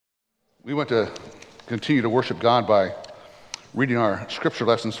We want to continue to worship God by reading our scripture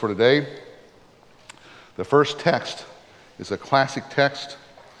lessons for today. The first text is a classic text,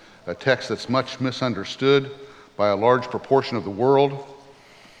 a text that's much misunderstood by a large proportion of the world.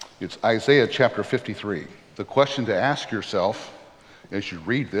 It's Isaiah chapter 53. The question to ask yourself as you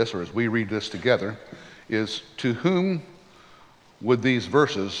read this, or as we read this together, is to whom would these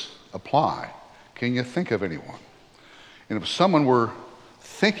verses apply? Can you think of anyone? And if someone were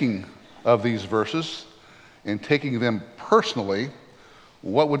thinking of these verses and taking them personally,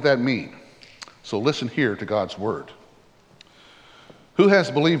 what would that mean? So listen here to God's word. Who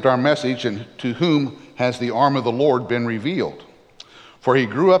has believed our message, and to whom has the arm of the Lord been revealed? For he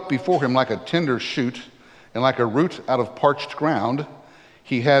grew up before him like a tender shoot, and like a root out of parched ground.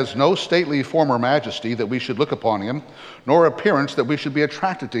 He has no stately form or majesty that we should look upon him, nor appearance that we should be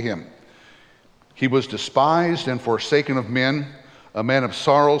attracted to him. He was despised and forsaken of men, a man of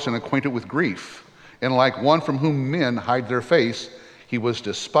sorrows and acquainted with grief. And like one from whom men hide their face, he was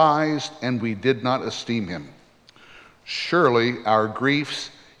despised, and we did not esteem him. Surely our griefs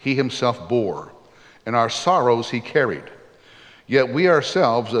he himself bore, and our sorrows he carried. Yet we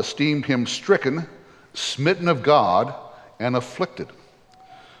ourselves esteemed him stricken, smitten of God, and afflicted.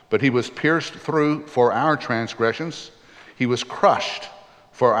 But he was pierced through for our transgressions. He was crushed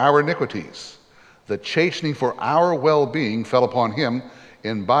for our iniquities. The chastening for our well-being fell upon him,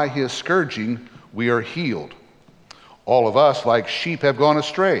 and by his scourging we are healed. All of us, like sheep, have gone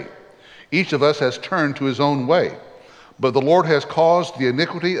astray. Each of us has turned to his own way. But the Lord has caused the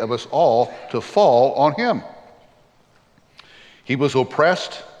iniquity of us all to fall on him. He was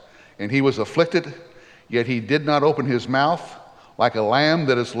oppressed, and he was afflicted, yet he did not open his mouth. Like a lamb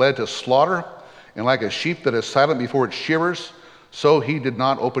that is led to slaughter, and like a sheep that is silent before its shearers, so he did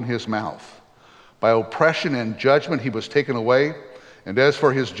not open his mouth. By oppression and judgment he was taken away. And as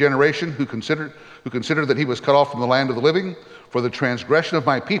for his generation, who considered that he was cut off from the land of the living, for the transgression of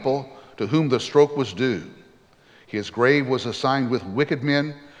my people, to whom the stroke was due. His grave was assigned with wicked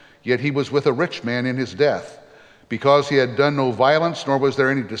men, yet he was with a rich man in his death, because he had done no violence, nor was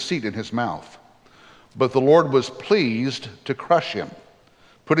there any deceit in his mouth. But the Lord was pleased to crush him,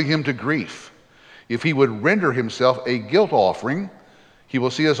 putting him to grief. If he would render himself a guilt offering, he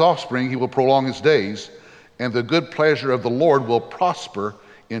will see his offspring, he will prolong his days, and the good pleasure of the Lord will prosper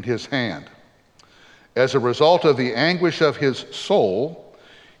in his hand. As a result of the anguish of his soul,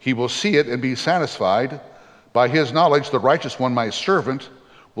 he will see it and be satisfied. By his knowledge, the righteous one, my servant,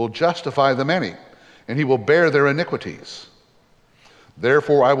 will justify the many, and he will bear their iniquities.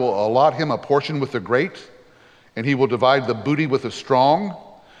 Therefore I will allot him a portion with the great, and he will divide the booty with the strong,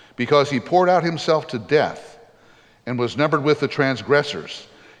 because he poured out himself to death and was numbered with the transgressors.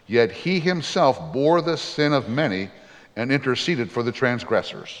 Yet he himself bore the sin of many and interceded for the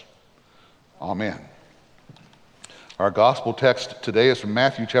transgressors. Amen. Our gospel text today is from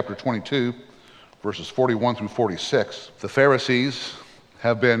Matthew chapter 22, verses 41 through 46. The Pharisees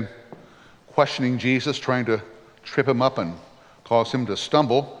have been questioning Jesus, trying to trip him up and cause him to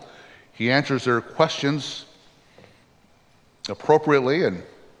stumble. He answers their questions appropriately and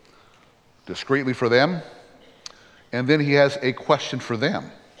discreetly for them. And then he has a question for them.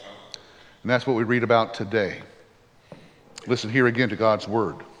 And that's what we read about today. Listen here again to God's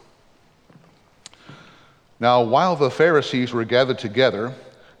word. Now, while the Pharisees were gathered together,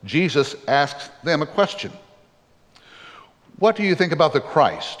 Jesus asked them a question. What do you think about the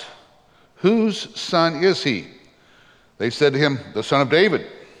Christ? Whose son is he? They said to him, the son of David.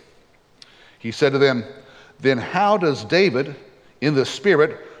 He said to them, then how does David in the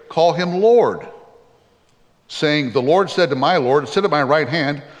Spirit call him Lord? Saying, the Lord said to my Lord, sit at my right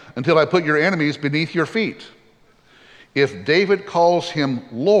hand until I put your enemies beneath your feet. If David calls him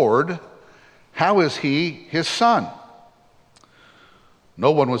Lord, how is he his son?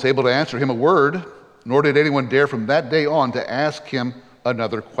 No one was able to answer him a word, nor did anyone dare from that day on to ask him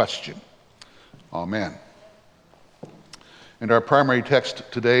another question. Amen. And our primary text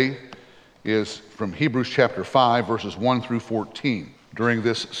today is from Hebrews chapter 5, verses 1 through 14. During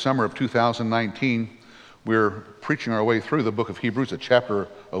this summer of 2019, we're preaching our way through the book of Hebrews, a chapter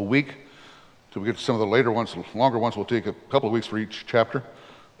a week. Till we get to some of the later ones, longer ones, will take a couple of weeks for each chapter.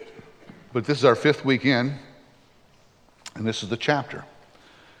 But this is our fifth week in, and this is the chapter.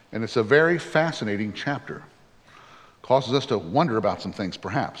 And it's a very fascinating chapter. Causes us to wonder about some things,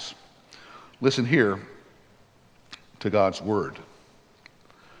 perhaps. Listen here to God's word.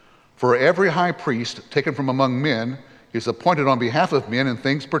 For every high priest taken from among men is appointed on behalf of men in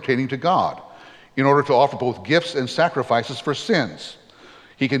things pertaining to God, in order to offer both gifts and sacrifices for sins.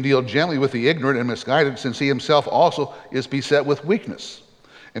 He can deal gently with the ignorant and misguided, since he himself also is beset with weakness.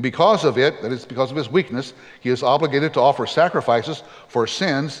 And because of it, that is because of his weakness, he is obligated to offer sacrifices for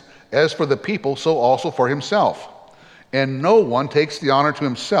sins, as for the people, so also for himself. And no one takes the honor to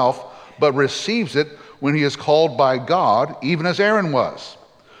himself, but receives it when he is called by God, even as Aaron was.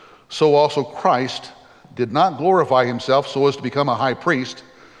 So also Christ did not glorify himself so as to become a high priest,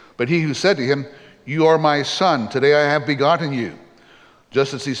 but he who said to him, "You are my son, today I have begotten you."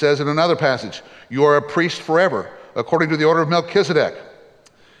 Just as he says in another passage, "You are a priest forever, according to the order of Melchizedek."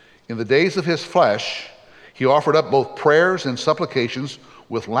 In the days of his flesh, he offered up both prayers and supplications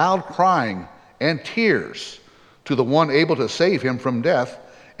with loud crying and tears to the one able to save him from death,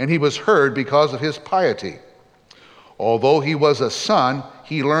 and he was heard because of his piety. Although he was a son,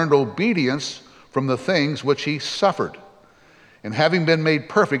 he learned obedience from the things which he suffered. And having been made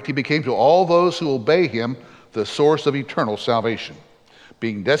perfect, he became to all those who obey him the source of eternal salvation,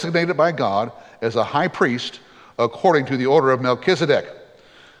 being designated by God as a high priest according to the order of Melchizedek.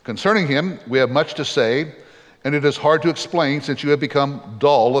 Concerning him, we have much to say, and it is hard to explain since you have become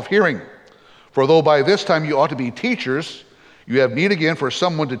dull of hearing. For though by this time you ought to be teachers, you have need again for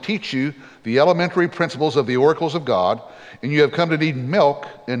someone to teach you the elementary principles of the oracles of God, and you have come to need milk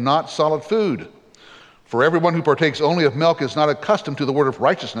and not solid food. For everyone who partakes only of milk is not accustomed to the word of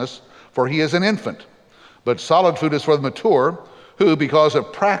righteousness, for he is an infant. But solid food is for the mature, who, because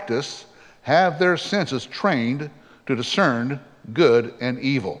of practice, have their senses trained to discern good and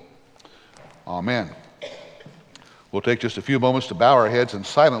evil. Amen. We'll take just a few moments to bow our heads and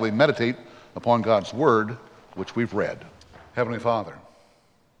silently meditate upon God's word, which we've read. Heavenly Father,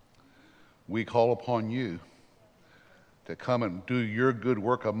 we call upon you to come and do your good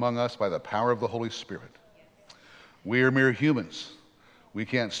work among us by the power of the Holy Spirit. We are mere humans. We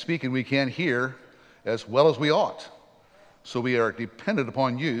can't speak and we can't hear as well as we ought. So we are dependent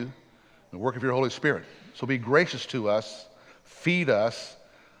upon you, the work of your Holy Spirit. So be gracious to us, feed us,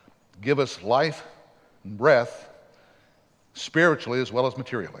 give us life and breath, spiritually as well as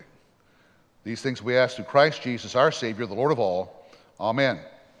materially. These things we ask through Christ Jesus, our Savior, the Lord of all. Amen.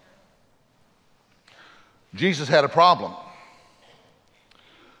 Jesus had a problem.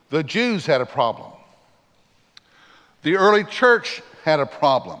 The Jews had a problem. The early church had a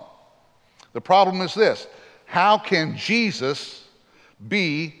problem. The problem is this: how can Jesus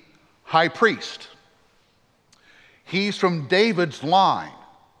be high priest? He's from David's line.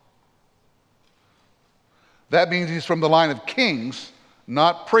 That means he's from the line of kings,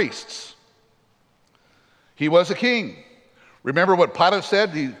 not priests. He was a king. Remember what Pilate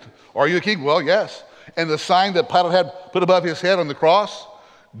said? Are you a king? Well, yes. And the sign that Pilate had put above his head on the cross?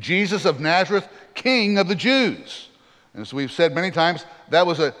 Jesus of Nazareth, King of the Jews. And as we've said many times, that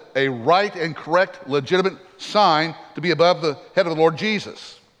was a right and correct, legitimate sign to be above the head of the Lord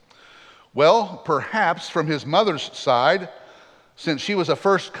Jesus. Well, perhaps from his mother's side, since she was a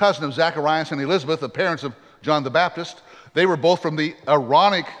first cousin of Zacharias and Elizabeth, the parents of John the Baptist, they were both from the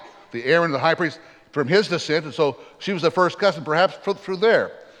Aaronic, the Aaron, the high priest, from his descent, and so she was the first cousin, perhaps through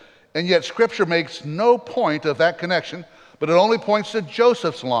there. And yet Scripture makes no point of that connection, but it only points to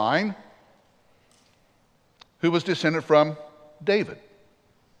Joseph's line, who was descended from David.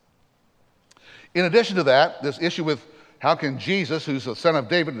 In addition to that, this issue with how can Jesus, who's the son of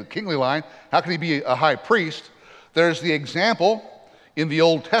David, the kingly line, how can he be a high priest? There's the example in the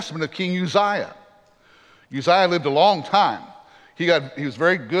Old Testament of King Uzziah. Uzziah lived a long time. He was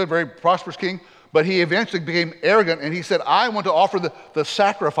very good, very prosperous king, but he eventually became arrogant, and he said, I want to offer the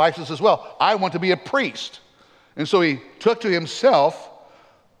sacrifices as well. I want to be a priest. And so he took to himself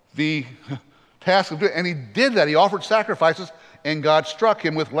the task of doing it, and he did that. He offered sacrifices, and God struck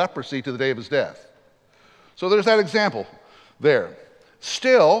him with leprosy to the day of his death. So there's that example there.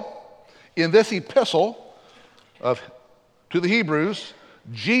 Still, in this epistle to the Hebrews,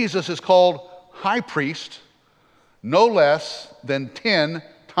 Jesus is called high priest no less than 10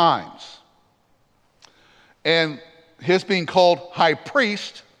 times. And his being called high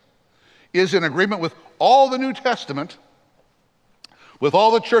priest is in agreement with all the New Testament, with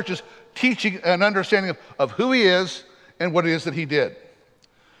all the churches teaching and understanding of who he is and what it is that he did.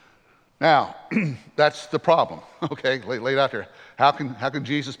 Now, that's the problem, okay, laid out here. How can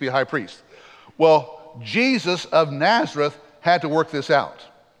Jesus be a high priest? Well, Jesus of Nazareth had to work this out.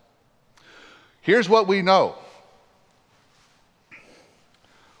 Here's what we know.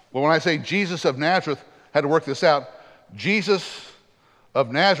 Well, when I say Jesus of Nazareth had to work this out, Jesus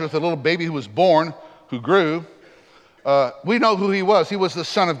of Nazareth, a little baby who was born, who grew, we know who he was. He was the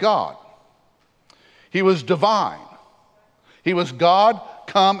Son of God. He was divine. He was God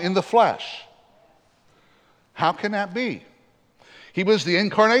come in the flesh. How can that be? He was the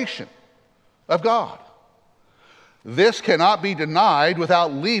incarnation of God. This cannot be denied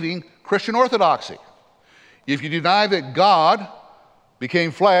without leaving Christian orthodoxy. If you deny that God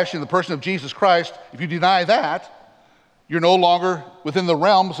became flesh in the person of Jesus Christ, if you deny that, you're no longer within the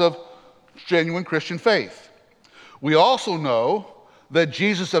realms of genuine Christian faith. We also know that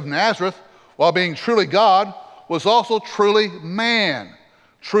Jesus of Nazareth, while being truly God, was also truly man,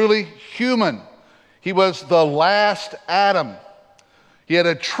 truly human. He was the last Adam. He had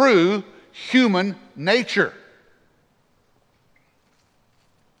a true human nature.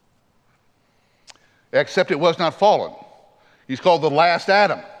 Except it was not fallen. He's called the last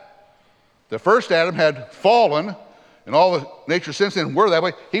Adam. The first Adam had fallen, and all the nature since then were that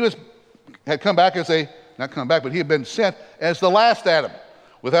way. He had come back as not come back, but he had been sent as the last Adam,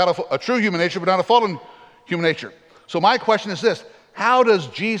 without a true human nature, but not a fallen human nature. So my question is this: how does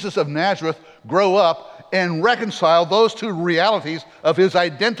Jesus of Nazareth grow up and reconcile those two realities of his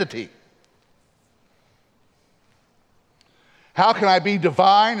identity? How can I be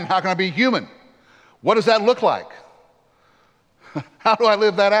divine and how can I be human? What does that look like? How do I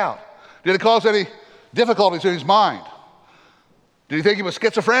live that out? Did it cause any difficulties in his mind? Did he think he was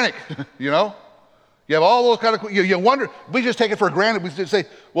schizophrenic? You know? You have all those kind of, you wonder, we just take it for granted. We just say,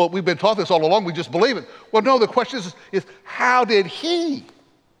 well, we've been taught this all along, we just believe it. Well, no, the question is how did he,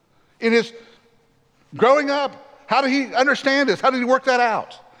 in his growing up, how did he understand this? How did he work that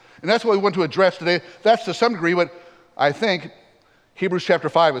out? And that's what we want to address today. That's to some degree what I think Hebrews chapter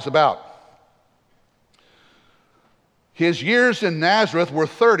 5 is about. His years in Nazareth were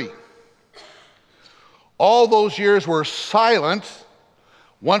 30. All those years were silent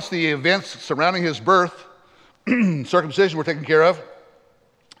once the events surrounding his birth, circumcision, were taken care of.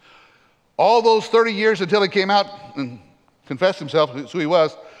 All those 30 years until he came out and confessed himself who he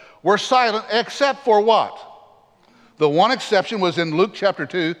was, were silent except for what? The one exception was in Luke chapter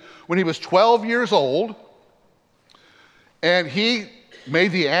 2 when he was 12 years old, and he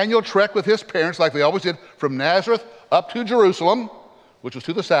made the annual trek with his parents like they always did from Nazareth up to Jerusalem, which was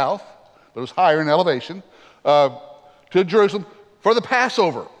to the south, but it was higher in elevation, to Jerusalem for the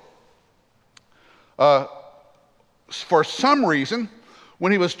Passover. For some reason,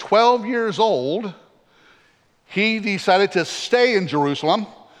 when he was 12 years old, he decided to stay in Jerusalem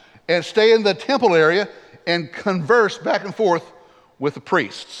and stay in the temple area and converse back and forth with the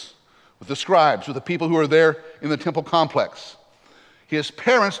priests, with the scribes, with the people who were there in the temple complex. His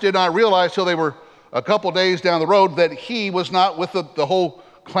parents did not realize till they were a couple days down the road that he was not with the whole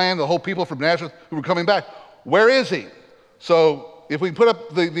clan, the whole people from Nazareth who were coming back. Where is he? So if we put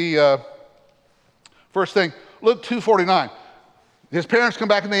up the first thing, Luke 2:49. His parents come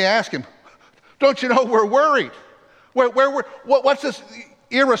back and they ask him, don't you know we're worried? What's this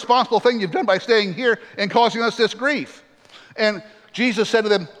irresponsible thing you've done by staying here and causing us this grief? And Jesus said to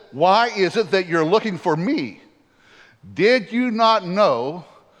them, why is it that you're looking for me? Did you not know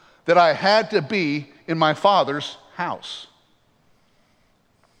that I had to be in my Father's house?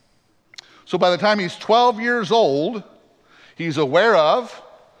 So by the time he's 12 years old, he's aware of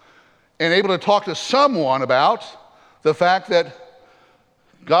and able to talk to someone about the fact that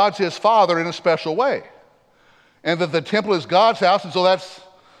God's his Father in a special way, and that the temple is God's house, and so that's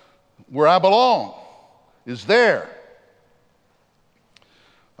where I belong, is there.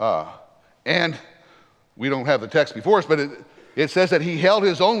 And we don't have the text before us, but it says that he held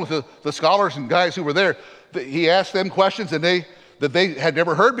his own with the scholars and guys who were there. He asked them questions that they had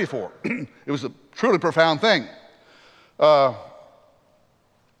never heard before. It was a truly profound thing. But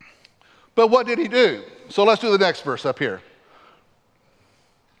what did he do? So let's do the next verse up here.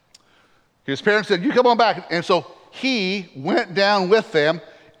 His parents said, you come on back. And so he went down with them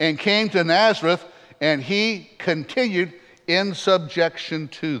and came to Nazareth, and he continued in subjection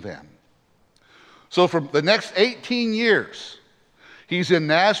to them. So for the next 18 years, he's in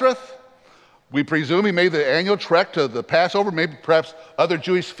Nazareth. We presume he made the annual trek to the Passover, maybe perhaps other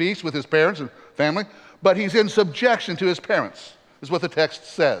Jewish feasts with his parents and family, but he's in subjection to his parents, is what the text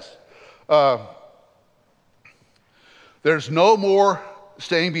says. There's no more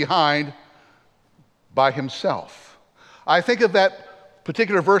staying behind by himself. I think of that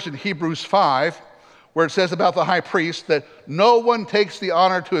particular verse in Hebrews 5, where it says about the high priest that no one takes the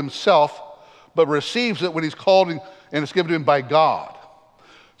honor to himself, but receives it when he's called and it's given to him by God.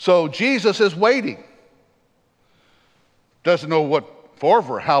 So Jesus is waiting. Doesn't know what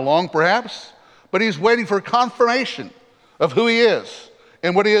for how long perhaps, but he's waiting for confirmation of who he is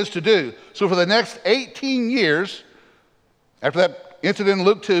and what he is to do. So for the next 18 years, after that incident in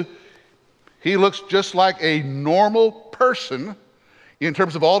Luke 2, he looks just like a normal person in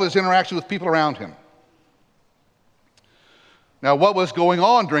terms of all his interaction with people around him. Now, what was going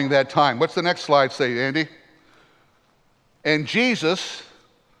on during that time? What's the next slide say, Andy? And Jesus,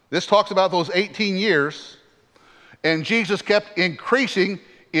 this talks about those 18 years, and Jesus kept increasing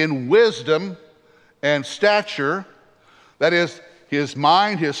in wisdom and stature. That is, his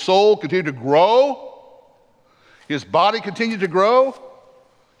mind, his soul continued to grow. His body continued to grow.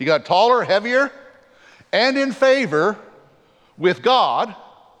 He got taller, heavier, and in favor with God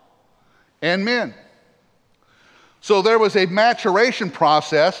and men. So there was a maturation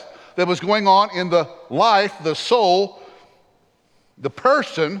process that was going on in the life, the soul, the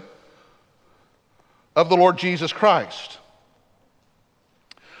person of the Lord Jesus Christ.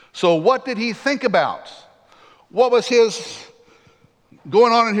 So what did he think about? What was his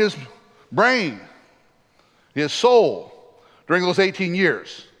going on in his brain, his soul, during those 18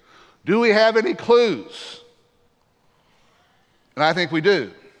 years? Do we have any clues? And I think we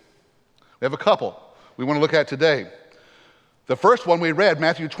do. We have a couple we want to look at today. The first one we read,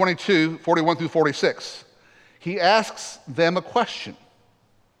 Matthew 22, 41 through 46. He asks them a question.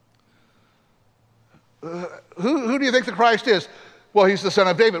 Who do you think the Christ is? Well, he's the son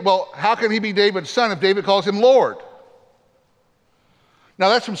of David. Well, how can he be David's son if David calls him Lord? Now,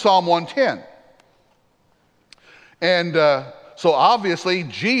 that's from Psalm 110. And so obviously,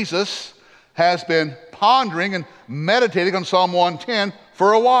 Jesus has been pondering and meditating on Psalm 110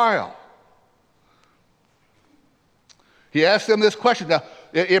 for a while. He asked them this question. Now,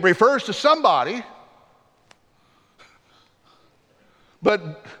 it refers to somebody,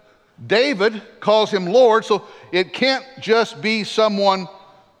 but David calls him Lord, so it can't just be someone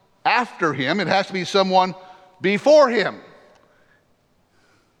after him. It has to be someone before him.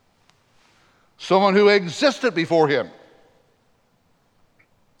 Someone who existed before him.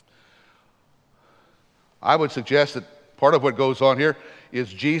 I would suggest that part of what goes on here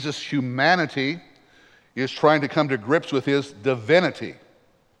is Jesus' humanity is trying to come to grips with his divinity.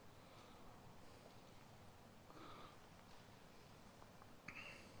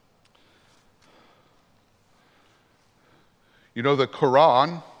 You know, the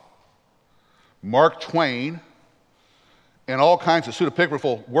Quran, Mark Twain, and all kinds of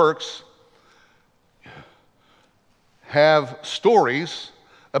pseudepigraphal works have stories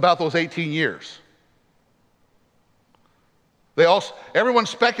about those 18 years. Everyone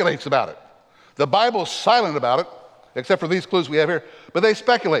speculates about it. The Bible's silent about it, except for these clues we have here, but they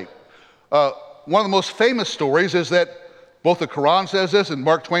speculate. One of the most famous stories is that both the Quran says this, and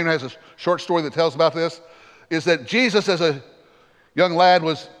Mark Twain has a short story that tells about this, is that Jesus, as a young lad,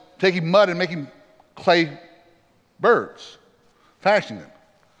 was taking mud and making clay birds, fashioning them.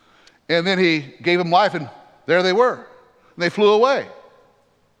 And then he gave them life, and there they were. And they flew away.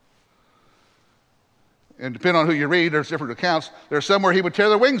 And depending on who you read, there's different accounts. There's some where he would tear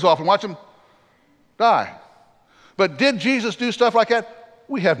their wings off and watch them die. But did Jesus do stuff like that?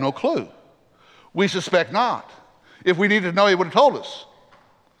 We have no clue. We suspect not. If we needed to know, he would have told us.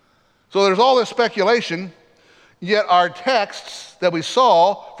 So there's all this speculation, yet our texts that we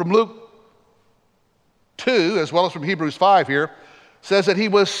saw from Luke 2, as well as from Hebrews 5 here, says that he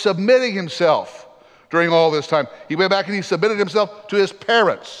was submitting himself during all this time. He went back and he submitted himself to his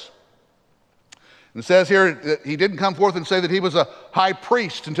parents. And it says here that he didn't come forth and say that he was a high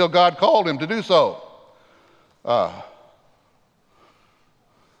priest until God called him to do so. And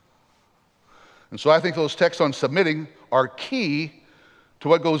so I think those texts on submitting are key to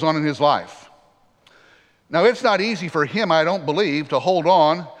what goes on in his life. Now, it's not easy for him, I don't believe, to hold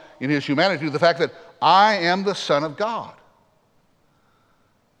on in his humanity to the fact that I am the Son of God.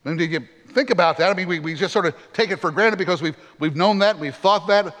 I mean, did you think about that? I mean, we just sort of take it for granted because we've known that, we've thought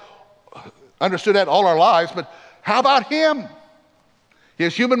that, understood that all our lives, but how about him?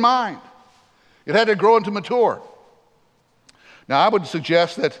 His human mind. It had to grow into mature. Now, I would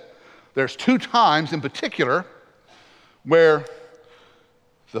suggest that there's two times in particular where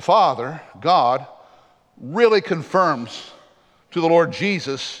the Father, God, really confirms to the Lord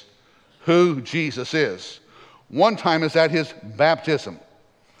Jesus who Jesus is. One time is at his baptism.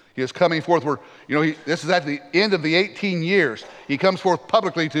 He is coming forth where, this is at the end of the 18 years. He comes forth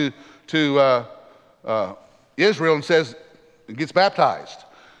publicly to Israel and says, gets baptized.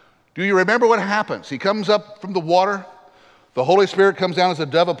 Do you remember what happens? He comes up from the water. The Holy Spirit comes down as a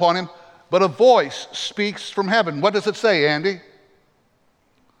dove upon him, but a voice speaks from heaven. What does it say, Andy?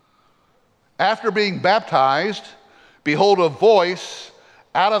 After being baptized, behold, a voice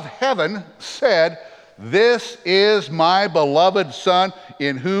out of heaven said, "This is my beloved Son,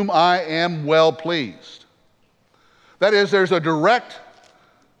 in whom I am well pleased." That is, there's a direct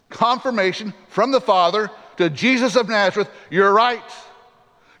confirmation from the Father to Jesus of Nazareth. You're right.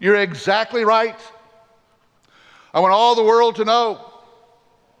 You're exactly right. I want all the world to know.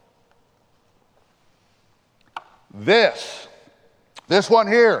 This one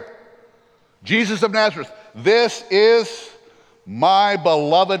here, Jesus of Nazareth, this is my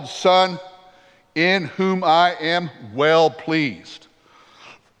beloved Son, in whom I am well pleased.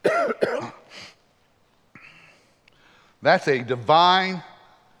 That's a divine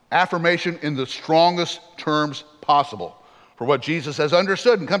affirmation in the strongest terms possible for what Jesus has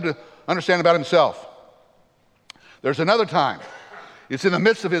understood and come to understand about himself. There's another time. It's in the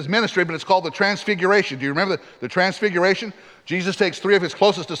midst of his ministry, but it's called the Transfiguration. Do you remember the Transfiguration? Jesus takes 3 of his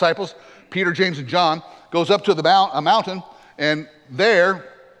closest disciples, Peter, James, and John, goes up to a mountain, and there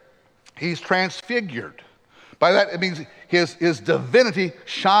he's transfigured. By that, it means his divinity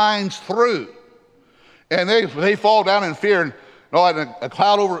shines through. And they fall down in fear, and a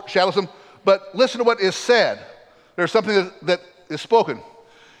cloud overshadows them. But listen to what is said. There's something that is spoken.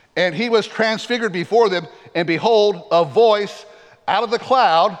 And he was transfigured before them, and behold, a voice out of the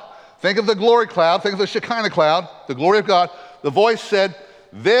cloud, think of the glory cloud, think of the Shekinah cloud, the glory of God. The voice said,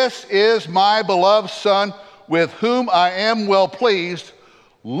 "This is my beloved Son, with whom I am well pleased.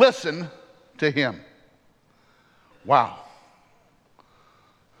 Listen to him." Wow.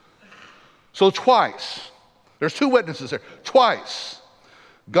 So twice, there's 2 witnesses there. Twice,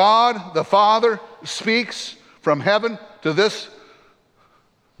 God the Father speaks from heaven to this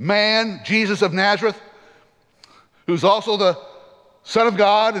man, Jesus of Nazareth, who's also the Son of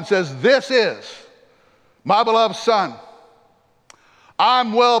God, and says, "This is my beloved Son.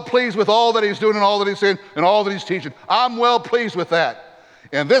 I'm well pleased with all that he's doing and all that he's saying and all that he's teaching. I'm well pleased with that."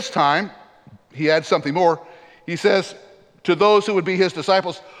 And this time, he adds something more. He says to those who would be his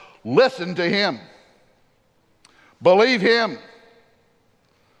disciples, listen to him. Believe him.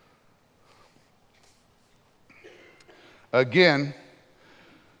 Again,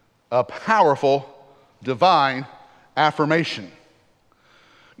 a powerful divine affirmation.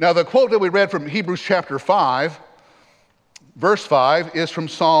 Now, the quote that we read from Hebrews chapter 5, verse 5, is from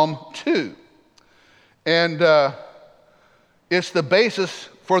Psalm 2. And it's the basis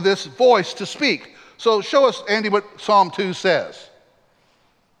for this voice to speak. So show us, Andy, what Psalm 2 says.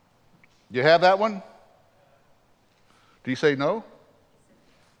 You have that one? Do you say no?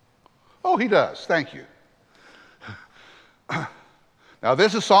 Oh, he does. Thank you. Now,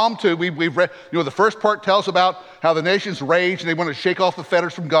 this is Psalm 2. We've read, the first part tells about how the nations rage and they want to shake off the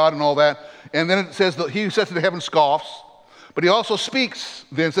fetters from God and all that. And then it says that he who sits in heaven scoffs. But he also speaks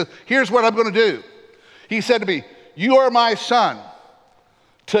then, says, here's what I'm going to do. He said to me, "You are my son.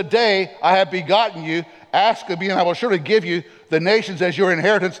 Today I have begotten you. Ask of me, and I will surely give you the nations as your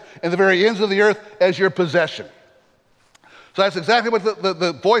inheritance and the very ends of the earth as your possession." So that's exactly what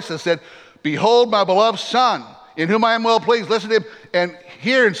the voice has said. "Behold my beloved Son, in whom I am well pleased." Listen to him. And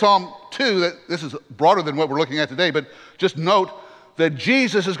here in Psalm 2, this is broader than what we're looking at today, but just note that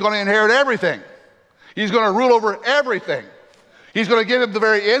Jesus is going to inherit everything. He's going to rule over everything. He's going to give him the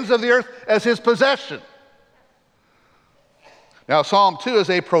very ends of the earth as his possession. Now, Psalm 2 is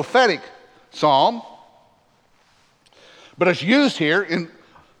a prophetic psalm, but it's used here in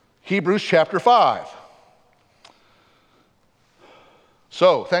Hebrews chapter 5.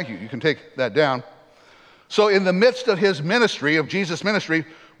 So, thank you. You can take that down. So in the midst of his ministry, of Jesus' ministry,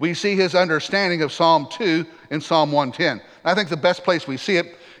 we see his understanding of Psalm 2 and Psalm 110. I think the best place we see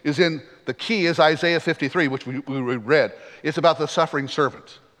it is in the key is Isaiah 53, which we read. It's about the suffering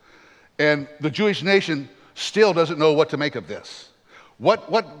servant. And the Jewish nation still doesn't know what to make of this. What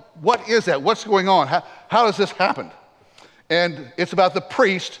is that? What's going on? How does this happen? And it's about the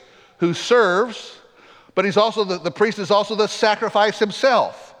priest who serves, but he's also the priest is also the sacrifice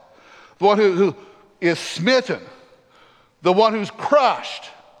himself. The one who is smitten, the one who's crushed,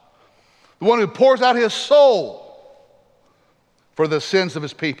 the one who pours out his soul for the sins of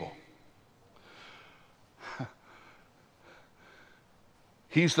his people.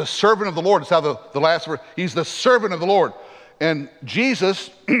 He's the servant of the Lord. It's how the last verse, he's the servant of the Lord. And Jesus,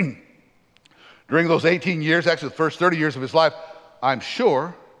 during those 18 years, actually the first 30 years of his life, I'm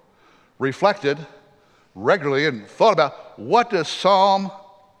sure, reflected regularly and thought about what does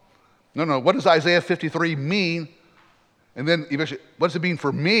Isaiah 53 mean? And then eventually, what does it mean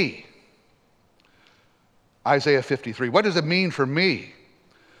for me? Isaiah 53, what does it mean for me?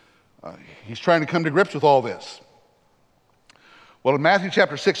 He's trying to come to grips with all this. Well, in Matthew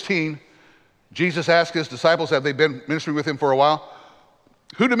chapter 16, Jesus asked his disciples, have they been ministering with him for a while?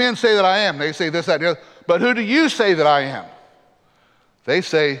 Who do men say that I am? They say this, that, and the other. But who do you say that I am? They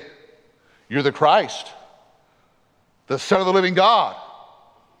say, you're the Christ, the Son of the living God.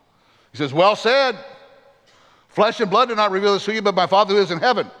 He says, well said. Flesh and blood did not reveal this to you, but my Father who is in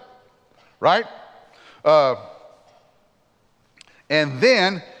heaven. Right? And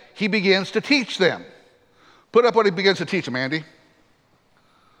then he begins to teach them. Put up what he begins to teach them, Andy.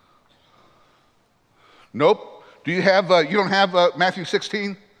 Nope. Do you have, you don't have Matthew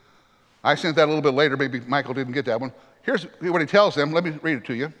 16? I sent that a little bit later. Maybe Michael didn't get that one. Here's what he tells them. Let me read it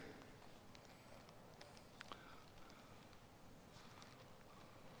to you.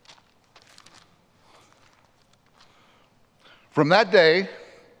 From that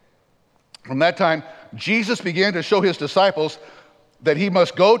time, Jesus began to show his disciples that he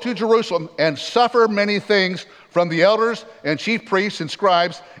must go to Jerusalem and suffer many things from the elders and chief priests and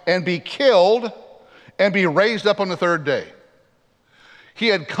scribes and be killed and be raised up on the third day. He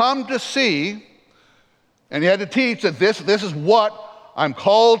had come to see, and he had to teach that this is what I'm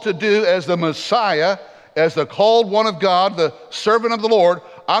called to do as the Messiah, as the called one of God, the servant of the Lord.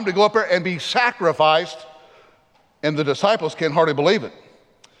 I'm to go up there and be sacrificed. And the disciples can't hardly believe it.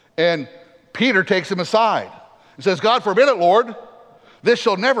 And Peter takes him aside and says, God forbid it, Lord. This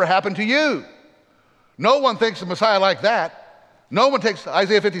shall never happen to you. No one thinks the Messiah like that. No one takes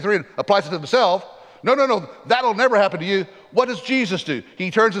Isaiah 53 and applies it to himself. No, that'll never happen to you. What does Jesus do? He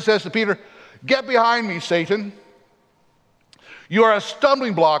turns and says to Peter, get behind me, Satan. You are a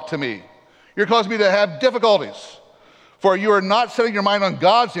stumbling block to me. You're causing me to have difficulties. For you are not setting your mind on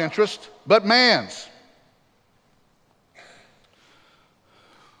God's interest, but man's.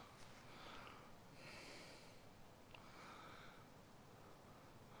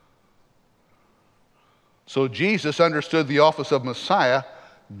 So Jesus understood the office of Messiah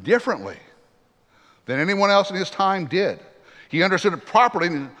differently than anyone else in his time did. He understood it properly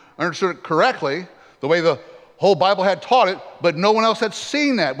and understood it correctly, the way the whole Bible had taught it, but no one else had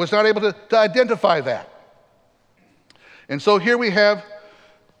seen that, was not able to identify that. And so here we have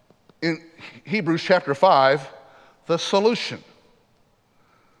in Hebrews chapter 5, the solution.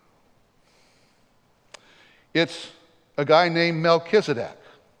 It's a guy named Melchizedek.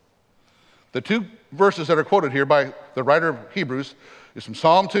 The two verses that are quoted here by the writer of Hebrews is from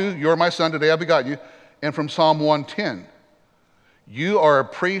Psalm 2, you are my son, today I begot you, and from Psalm 110, you are a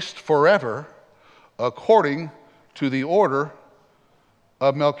priest forever according to the order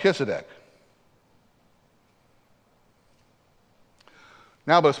of Melchizedek.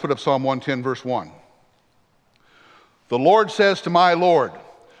 Now let's put up Psalm 110, verse 1. The Lord says to my Lord,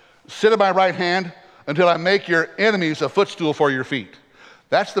 sit at my right hand until I make your enemies a footstool for your feet.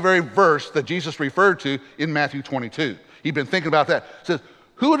 That's the very verse that Jesus referred to in Matthew 22. He'd been thinking about that. He says,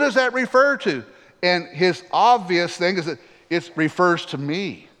 who does that refer to? And his obvious thing is that it refers to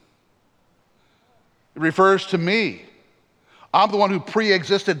me. It refers to me. I'm the one who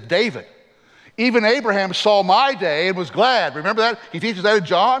pre-existed David. Even Abraham saw my day and was glad. Remember that? He teaches that in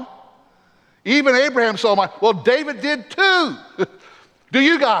John. Even Abraham saw my, well, David did too. Do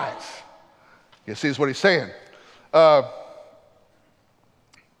you guys? You see, is what he's saying.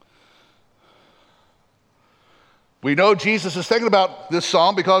 We know Jesus is thinking about this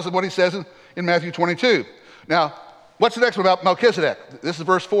psalm because of what he says in Matthew 22. Now, what's the next one about Melchizedek? This is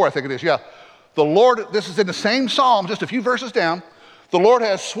verse 4, I think it is. Yeah. The Lord, this is in the same psalm, just a few verses down. The Lord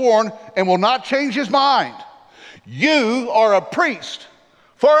has sworn and will not change his mind. You are a priest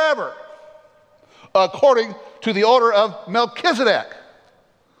forever, according to the order of Melchizedek.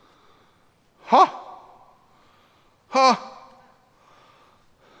 Huh?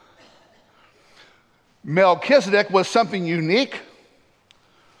 Melchizedek was something unique.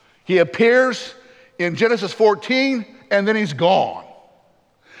 He appears in Genesis 14, and then he's gone.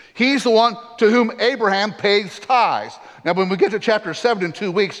 He's the one to whom Abraham pays tithes. Now, when we get to chapter 7 in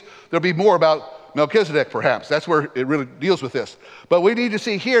 2 weeks, there'll be more about Melchizedek, perhaps. That's where it really deals with this. But what we need to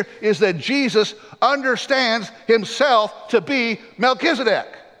see here is that Jesus understands himself to be Melchizedek.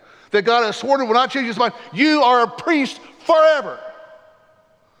 That God has sworn and will not change his mind. You are a priest forever.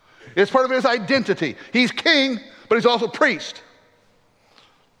 It's part of his identity. He's king, but he's also priest.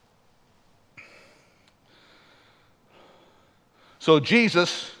 So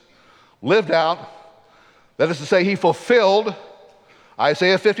Jesus lived out, that is to say, he fulfilled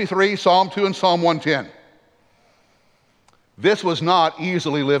Isaiah 53, Psalm 2, and Psalm 110. This was not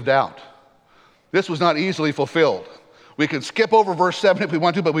easily lived out. This was not easily fulfilled. We can skip over verse 7 if we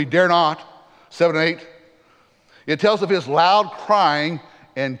want to, but we dare not. 7 and 8. It tells of his loud crying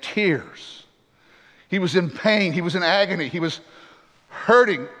and tears. He was in pain. He was in agony. He was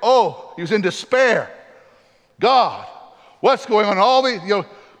hurting. Oh, he was in despair. God, what's going on?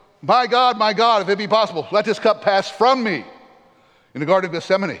 My God, if it be possible, let this cup pass from me. In the Garden of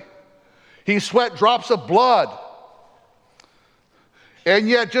Gethsemane. He sweat drops of blood. And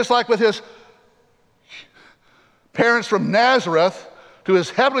yet, just like with his parents from Nazareth to his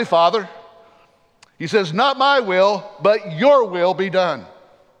heavenly Father, he says, not my will, but your will be done.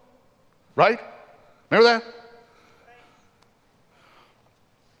 Right? Remember that?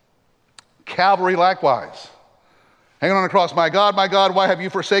 Calvary likewise. Hanging on the cross, my God, why have you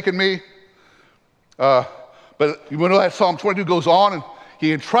forsaken me? But you know that Psalm 22 goes on, and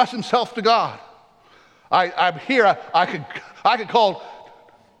he entrusts himself to God. I'm here. I could call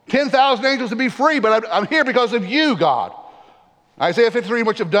 10,000 angels to be free, but I'm here because of you, God. Isaiah 53,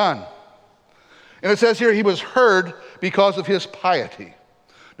 which have done. And it says here, he was heard because of his piety.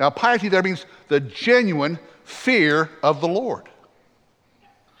 Now, piety there means the genuine fear of the Lord.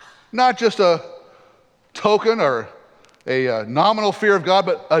 Not just a token or a nominal fear of God,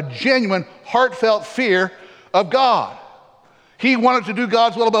 but a genuine, heartfelt fear of God. He wanted to do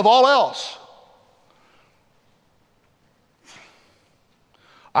God's will above all else.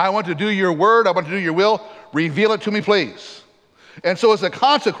 I want to do your word. I want to do your will. Reveal it to me, please. And so as a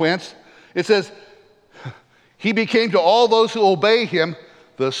consequence, it says, he became to all those who obey him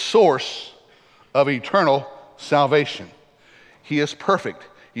the source of eternal salvation. He is perfect.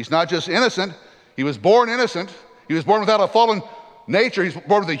 He's not just innocent. He was born innocent. He was born without a fallen nature. He's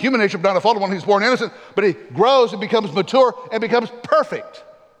born with a human nature, but not a fallen one. He's born innocent, but he grows and becomes mature and becomes perfect,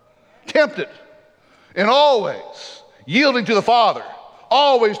 tempted, and always yielding to the Father,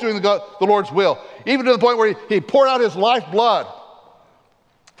 always doing the Lord's will, even to the point where he poured out his lifeblood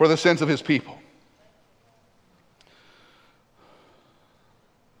for the sins of his people.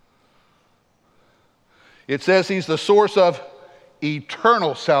 It says he's the source of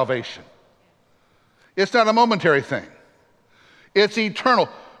eternal salvation. It's not a momentary thing. It's eternal,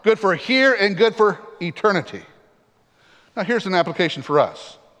 good for here and good for eternity. Now here's an application for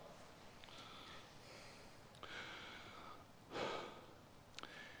us.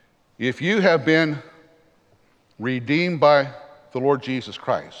 If you have been redeemed by the Lord Jesus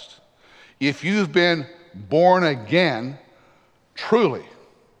Christ, if you've been born again, truly.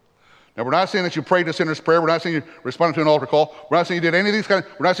 Now, we're not saying that you prayed a sinner's prayer. We're not saying you responded to an altar call. We're not saying you did any of these we're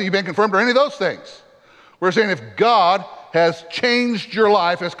not saying you've been confirmed or any of those things. We're saying if God has changed your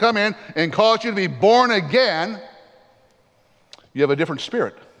life, has come in and caused you to be born again, you have a different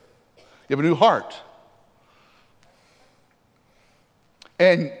spirit. You have a new heart.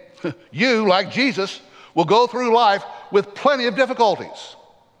 And you, like Jesus, will go through life with plenty of difficulties,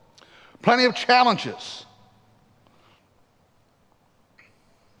 plenty of challenges.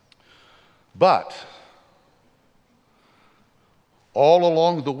 But all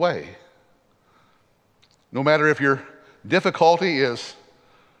along the way, no matter if your difficulty is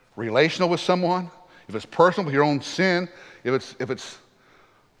relational with someone, if it's personal with your own sin, if it's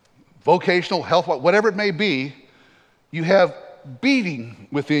vocational, health, whatever it may be, you have beating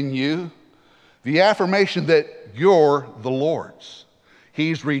within you the affirmation that you're the Lord's.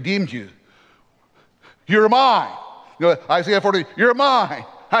 He's redeemed you. You're mine. You know, Isaiah 40, you're mine.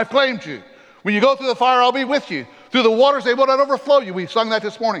 I've claimed you. When you go through the fire, I'll be with you. Through the waters, they will not overflow you. We sung that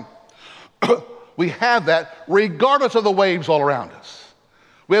this morning. We have that regardless of the waves all around us.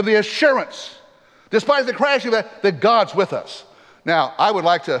 We have the assurance, despite the crashing, that God's with us. Now, I would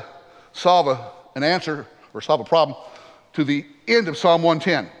like to solve an answer or solve a problem to the end of Psalm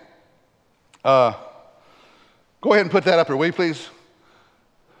 110. Go ahead and put that up here, will you please?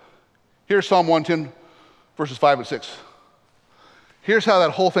 Here's Psalm 110, verses 5 and 6. Here's how that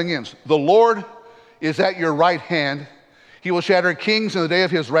whole thing ends. The Lord is at your right hand. He will shatter kings in the day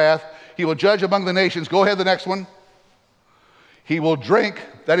of his wrath. He will judge among the nations. Go ahead, the next one. He will drink,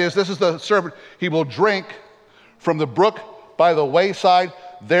 that is, this is the servant. He will drink from the brook by the wayside.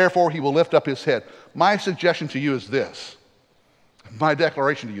 Therefore, he will lift up his head. My suggestion to you is this. My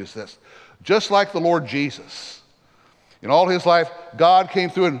declaration to you is this. Just like the Lord Jesus, in all his life, God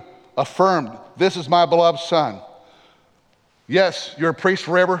came through and affirmed, this is my beloved Son. Yes, you're a priest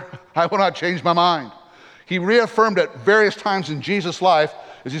forever. I will not change my mind. He reaffirmed at various times in Jesus' life,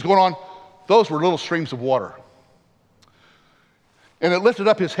 as he's going on, those were little streams of water. And it lifted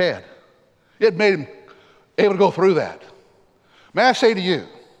up his head. It made him able to go through that. May I say to you,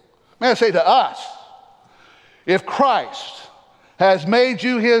 may I say to us, if Christ has made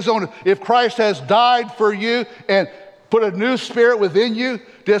you his own, if Christ has died for you and put a new spirit within you,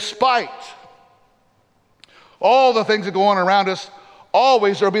 despite all the things that go on around us,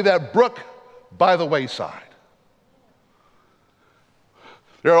 always there'll be that brook by the wayside.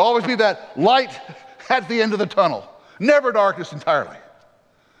 There'll always be that light at the end of the tunnel. Never darkness entirely.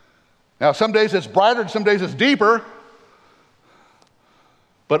 Now, some days it's brighter, some days it's deeper,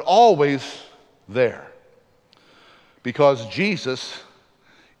 but always there. Because Jesus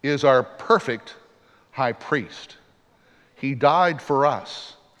is our perfect high priest. He died for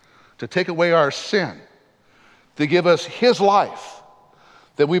us to take away our sin, to give us his life,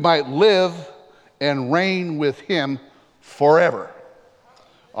 that we might live and reign with him forever.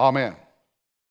 Amen.